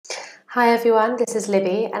Hi everyone, this is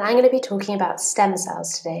Libby and I'm going to be talking about stem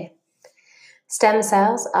cells today. Stem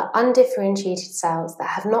cells are undifferentiated cells that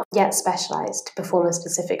have not yet specialized to perform a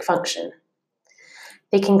specific function.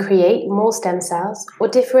 They can create more stem cells or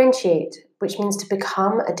differentiate, which means to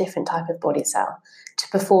become a different type of body cell to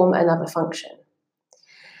perform another function.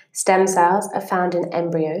 Stem cells are found in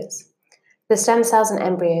embryos. The stem cells in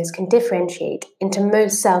embryos can differentiate into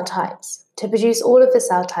most cell types to produce all of the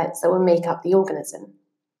cell types that will make up the organism.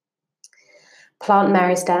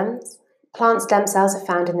 Plant stem cells are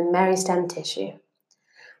found in the meristem tissue.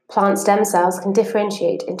 Plant stem cells can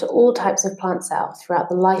differentiate into all types of plant cell throughout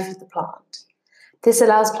the life of the plant. This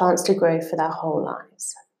allows plants to grow for their whole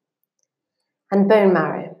lives. And bone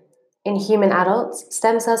marrow. In human adults,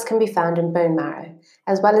 stem cells can be found in bone marrow,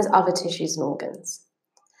 as well as other tissues and organs.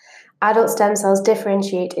 Adult stem cells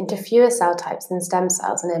differentiate into fewer cell types than stem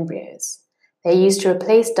cells in embryos. They are used to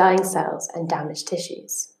replace dying cells and damaged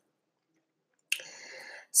tissues.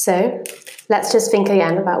 So, let's just think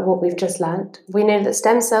again about what we've just learned. We know that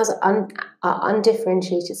stem cells are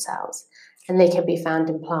undifferentiated cells, and they can be found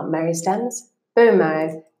in plant meristems, bone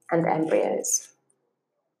marrow, and embryos.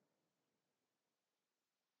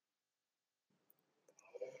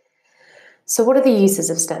 So what are the uses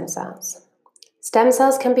of stem cells? Stem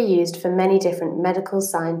cells can be used for many different medical,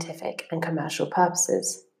 scientific, and commercial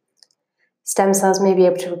purposes. Stem cells may be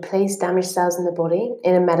able to replace damaged cells in the body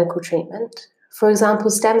in a medical treatment. For example,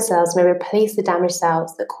 stem cells may replace the damaged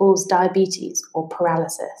cells that cause diabetes or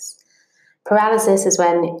paralysis. Paralysis is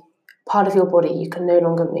when part of your body you can no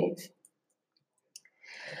longer move.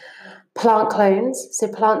 Plant clones, so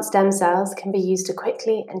plant stem cells, can be used to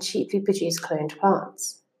quickly and cheaply produce cloned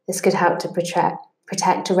plants. This could help to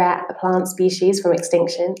protect rare plant species from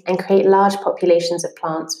extinction and create large populations of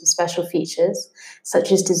plants with special features,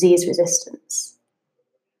 such as disease resistance.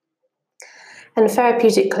 And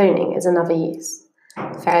therapeutic cloning is another use.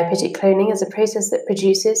 Therapeutic cloning is a process that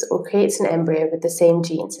produces or creates an embryo with the same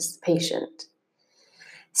genes as the patient.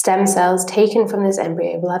 Stem cells taken from this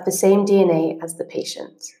embryo will have the same DNA as the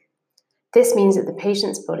patient. This means that the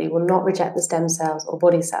patient's body will not reject the stem cells or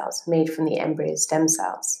body cells made from the embryo's stem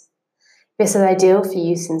cells. This is ideal for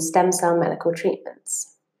use in stem cell medical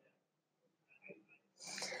treatments.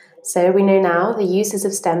 So we know now the uses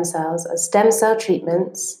of stem cells are stem cell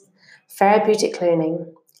treatments, therapeutic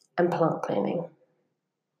cloning, and plant cloning.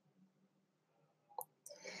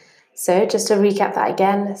 So just to recap that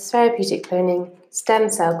again, therapeutic cloning,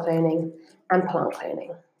 stem cell cloning, and plant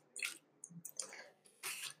cloning.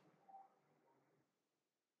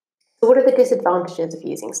 So what are the disadvantages of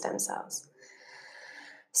using stem cells?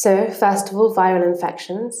 So first of all, viral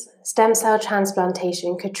infections. Stem cell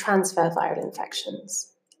transplantation could transfer viral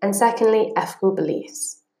infections. And secondly, ethical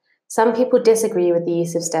beliefs. Some people disagree with the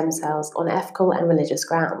use of stem cells on ethical and religious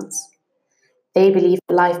grounds. They believe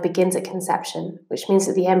that life begins at conception, which means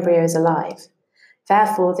that the embryo is alive.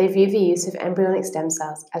 Therefore, they view the use of embryonic stem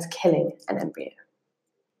cells as killing an embryo.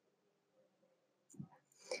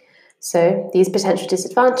 So, these potential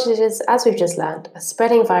disadvantages, as we've just learned, are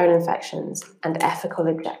spreading viral infections and ethical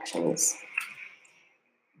objections.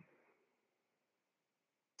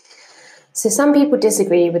 So some people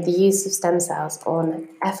disagree with the use of stem cells on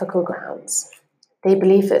ethical grounds. They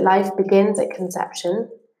believe that life begins at conception,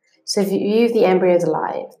 so view the embryo as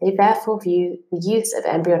alive. They therefore view the use of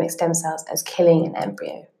embryonic stem cells as killing an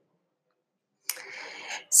embryo.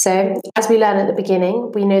 So, as we learned at the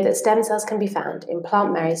beginning, we know that stem cells can be found in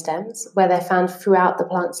plant meristems, where they're found throughout the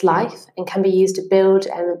plant's life and can be used to build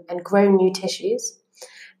and grow new tissues.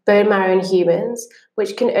 Bone marrow in humans,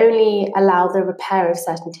 which can only allow the repair of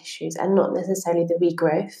certain tissues and not necessarily the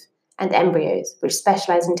regrowth, and embryos, which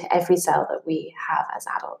specialize into every cell that we have as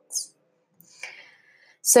adults.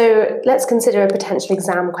 So let's consider a potential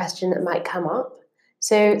exam question that might come up.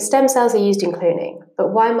 So stem cells are used in cloning, but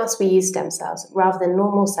why must we use stem cells rather than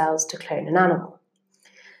normal cells to clone an animal?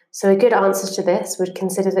 So a good answer to this would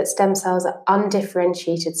consider that stem cells are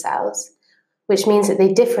undifferentiated cells, which means that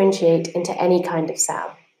they differentiate into any kind of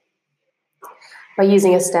cell. By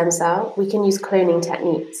using a stem cell, we can use cloning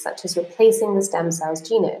techniques, such as replacing the stem cell's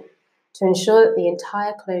genome, to ensure that the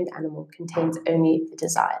entire cloned animal contains only the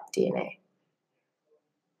desired DNA.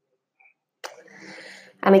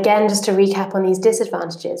 And again, just to recap on these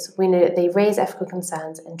disadvantages, we know that they raise ethical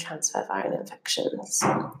concerns and transfer viral infections.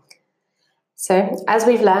 So, as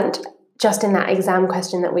we've learned, just in that exam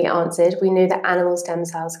question that we answered, we know that animal stem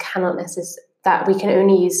cells that we can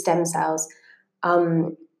only use stem cells.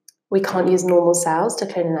 We can't use normal cells to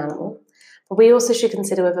clone an animal. But we also should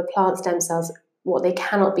consider whether plant stem cells, what they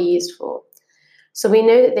cannot be used for. So we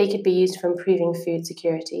know that they could be used for improving food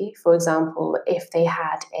security. For example, if they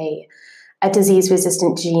had a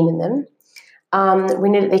disease-resistant gene in them. We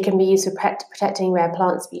know that they can be used for protecting rare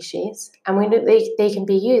plant species, and we know that they can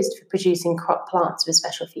be used for producing crop plants with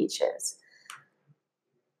special features.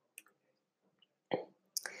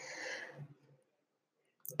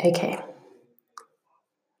 Okay.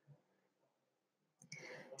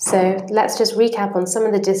 So let's just recap on some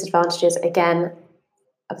of the disadvantages again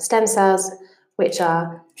of stem cells, which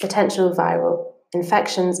are potential viral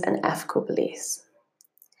infections and ethical beliefs.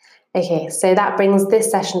 Okay, so that brings this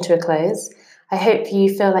session to a close. I hope you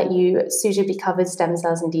feel like you suitably covered stem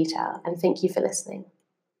cells in detail, and thank you for listening.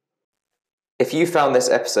 If you found this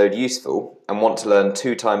episode useful and want to learn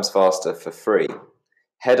 2 times faster for free,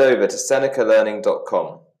 head over to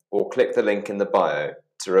senecalearning.com or click the link in the bio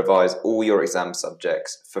to revise all your exam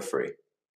subjects for free.